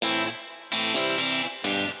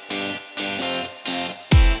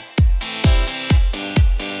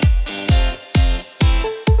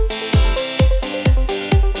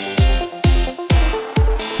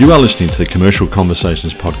You are listening to the Commercial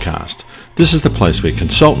Conversations podcast. This is the place where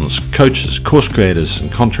consultants, coaches, course creators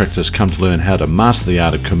and contractors come to learn how to master the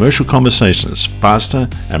art of commercial conversations faster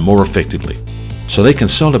and more effectively, so they can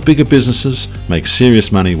sell to bigger businesses, make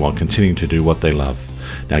serious money while continuing to do what they love.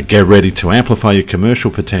 Now get ready to amplify your commercial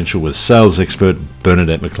potential with sales expert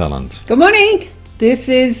Bernadette McClelland. Good morning. This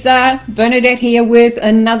is Bernadette here with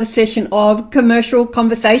another session of Commercial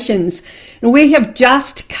Conversations. And we have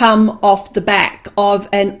just come off the back of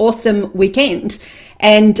an awesome weekend.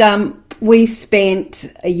 And we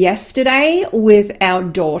spent yesterday with our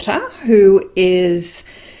daughter, who is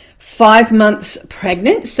 5 months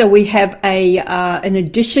pregnant. So we have an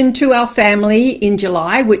addition to our family in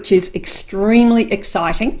July, which is extremely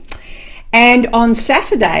exciting. And on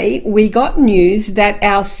Saturday, we got news that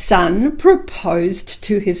our son proposed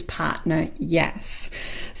to his partner, Yas.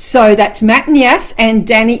 So that's Matt and Yas and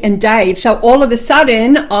Danny and Dave. So all of a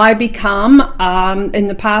sudden, I become, in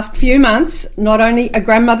the past few months, not only a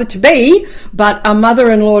grandmother-to-be, but a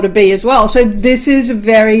mother-in-law-to-be as well. So this is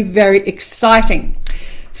very, very exciting.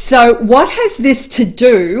 So what has this to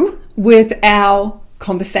do with our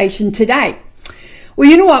conversation today? Well,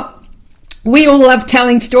 you know what? We all love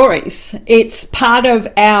telling stories. It's part of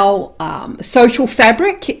our social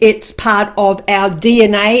fabric. It's part of our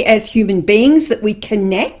DNA as human beings that we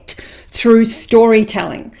connect through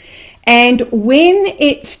storytelling. And when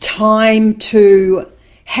it's time to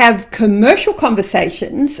have commercial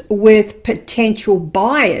conversations with potential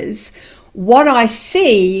buyers, what I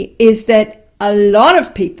see is that a lot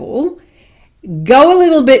of people go a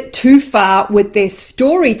little bit too far with their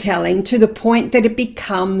storytelling to the point that it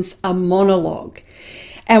becomes a monologue.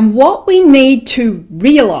 And what we need to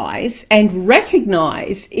realize and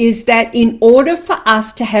recognize is that in order for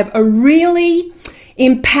us to have a really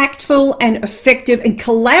impactful and effective and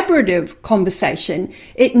collaborative conversation,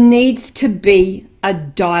 it needs to be a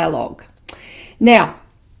dialogue. Now,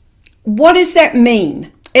 what does that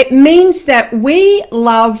mean? It means that we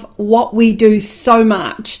love what we do so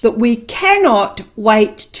much that we cannot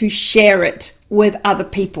wait to share it with other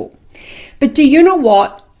people. But do you know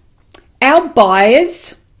what? Our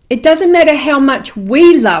buyers, it doesn't matter how much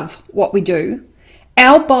we love what we do,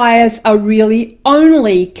 our buyers are really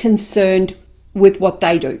only concerned with what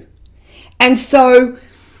they do. And so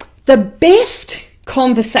the best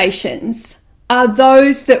conversations are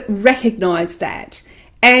those that recognize that,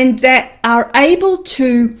 and that are able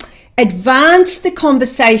to advance the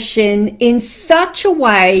conversation in such a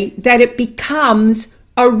way that it becomes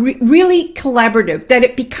really collaborative, that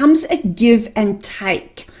it becomes a give and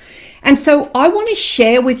take. And so I want to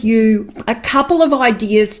share with you a couple of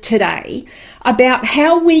ideas today about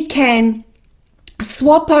how we can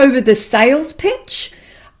swap over the sales pitch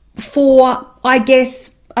for, I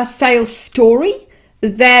guess, a sales story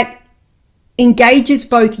that engages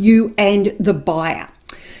both you and the buyer.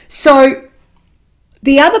 So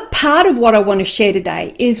the other part of what I want to share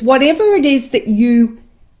today is whatever it is that you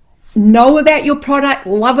know about your product,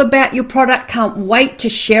 love about your product, can't wait to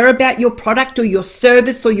share about your product or your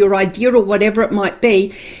service or your idea or whatever it might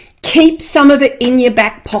be, keep some of it in your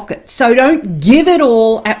back pocket. So don't give it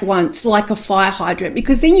all at once like a fire hydrant,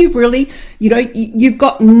 because then you've really, you've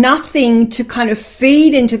got nothing to kind of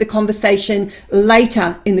feed into the conversation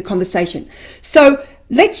later in the conversation. So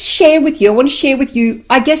let's share with you, I want to share with you,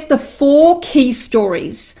 I guess, the 4 key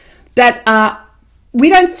stories that we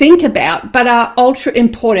don't think about, but are ultra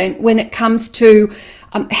important when it comes to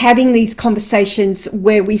having these conversations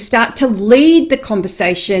where we start to lead the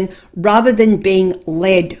conversation rather than being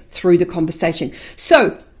led through the conversation.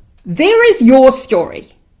 So there is your story.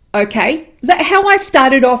 Okay, how I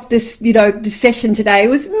started off this, the session today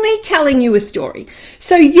was me telling you a story.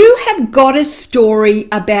 So you have got a story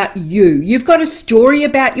about you. You've got a story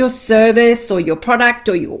about your service or your product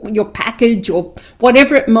or your package or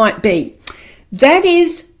whatever it might be. That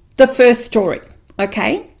is the first story,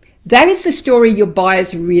 okay? That is the story your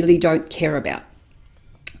buyers really don't care about.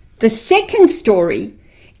 The second story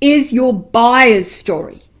is your buyer's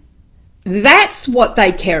story. That's what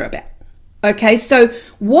they care about. Okay, so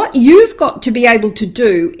what you've got to be able to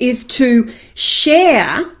do is to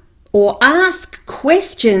share or ask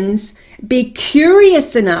questions, be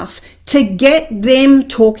curious enough to get them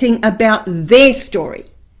talking about their story.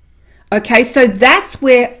 Okay, so that's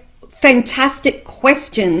where fantastic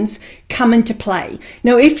questions come into play.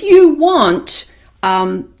 Now, if you want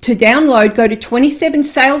to download, go to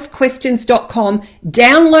 27salesquestions.com,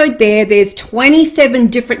 download there. There's 27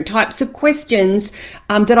 different types of questions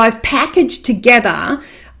that I've packaged together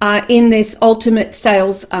in this ultimate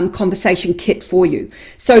sales conversation kit for you.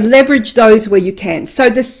 So leverage those where you can.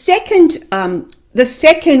 So the second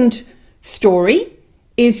story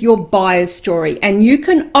is your buyer's story. And you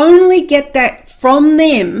can only get that from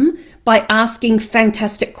them by asking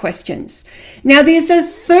fantastic questions. Now, there's a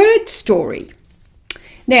third story.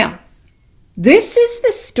 Now, this is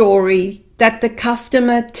the story that the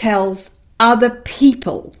customer tells other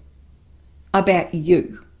people about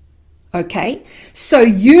you. Okay, so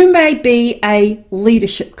you may be a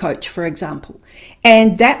leadership coach, for example,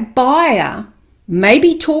 and that buyer may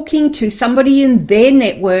be talking to somebody in their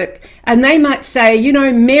network, and they might say, you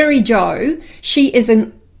know, Mary Jo, she's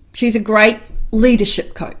a great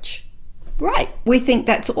leadership coach. Right, we think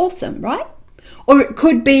that's awesome, right? Or it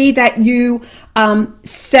could be that you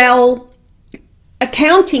sell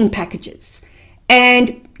accounting packages,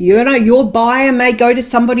 and you know your buyer may go to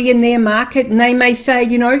somebody in their market and they may say,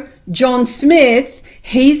 you know, John Smith,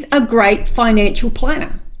 he's a great financial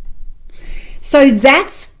planner. So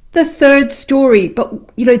that's the third story. But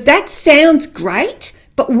you know, that sounds great,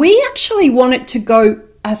 but we actually want it to go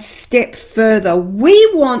a step further.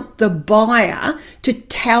 We want the buyer to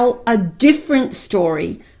tell a different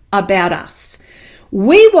story about us.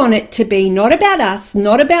 We want it to be not about us,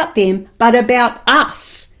 not about them, but about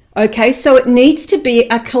us. Okay, so it needs to be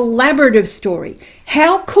a collaborative story.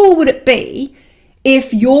 How cool would it be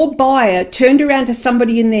if your buyer turned around to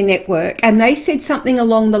somebody in their network and they said something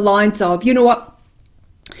along the lines of, you know what,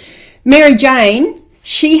 Mary Jane,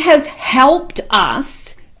 she has helped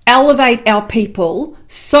us elevate our people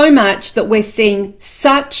so much that we're seeing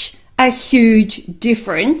such a huge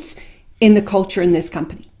difference in the culture in this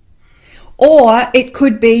company. Or it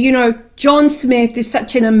could be, you know, John Smith is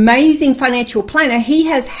such an amazing financial planner. He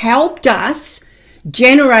has helped us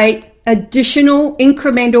generate additional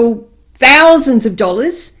incremental thousands of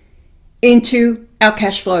dollars into our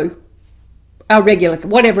cash flow, our regular,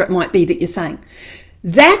 whatever it might be that you're saying.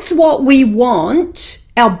 That's what we want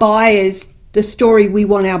our buyers, the story we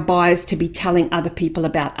want our buyers to be telling other people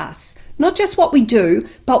about us. Not just what we do,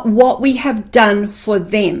 but what we have done for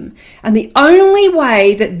them. And the only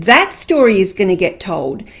way that that story is going to get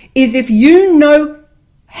told is if you know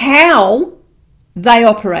how they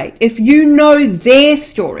operate, if you know their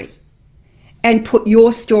story, and put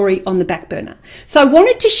your story on the back burner. So I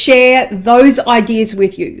wanted to share those ideas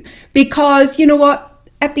with you because, you know what,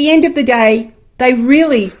 at the end of the day, they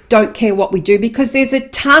really don't care what we do because there's a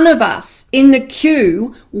ton of us in the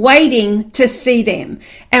queue waiting to see them.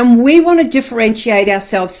 And we want to differentiate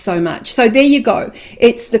ourselves so much. So there you go.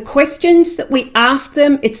 It's the questions that we ask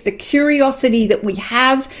them. It's the curiosity that we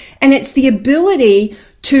have. And it's the ability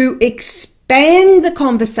to expand the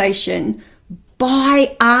conversation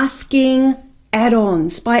by asking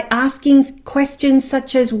add-ons, by asking questions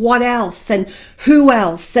such as what else and who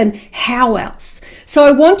else and how else. So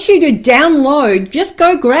I want you to download, just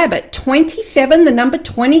go grab it,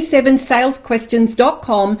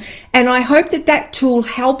 27salesquestions.com, and I hope that that tool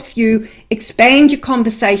helps you expand your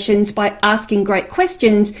conversations by asking great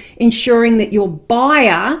questions, ensuring that your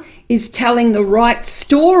buyer is telling the right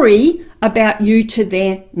story about you to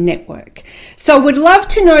their network. So would love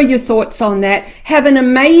to know your thoughts on that. Have an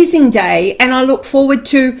amazing day, and I look forward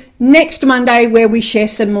to next Monday where we share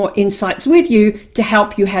some more insights with you to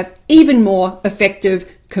help you have even more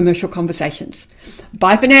effective commercial conversations.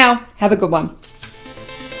 Bye for now. Have a good one.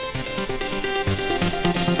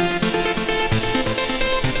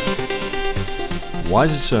 Why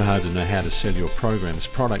is it so hard to know how to sell your programs,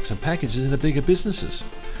 products and packages into bigger businesses?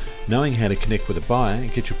 Knowing how to connect with a buyer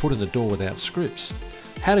and get your foot in the door without scripts.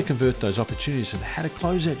 How to convert those opportunities and how to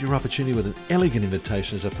close out your opportunity with an elegant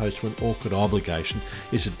invitation as opposed to an awkward obligation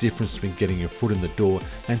is the difference between getting your foot in the door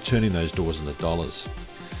and turning those doors into dollars.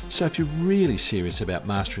 So if you're really serious about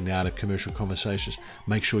mastering the art of commercial conversations,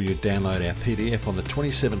 make sure you download our PDF on the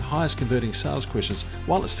 27 highest converting sales questions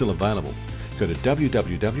while it's still available. Go to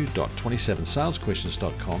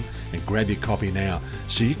www.27salesquestions.com and grab your copy now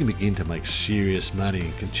so you can begin to make serious money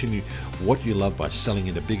and continue what you love by selling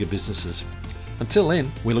into bigger businesses. Until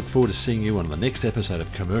then, we look forward to seeing you on the next episode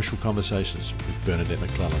of Commercial Conversations with Bernadette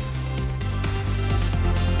McClellan.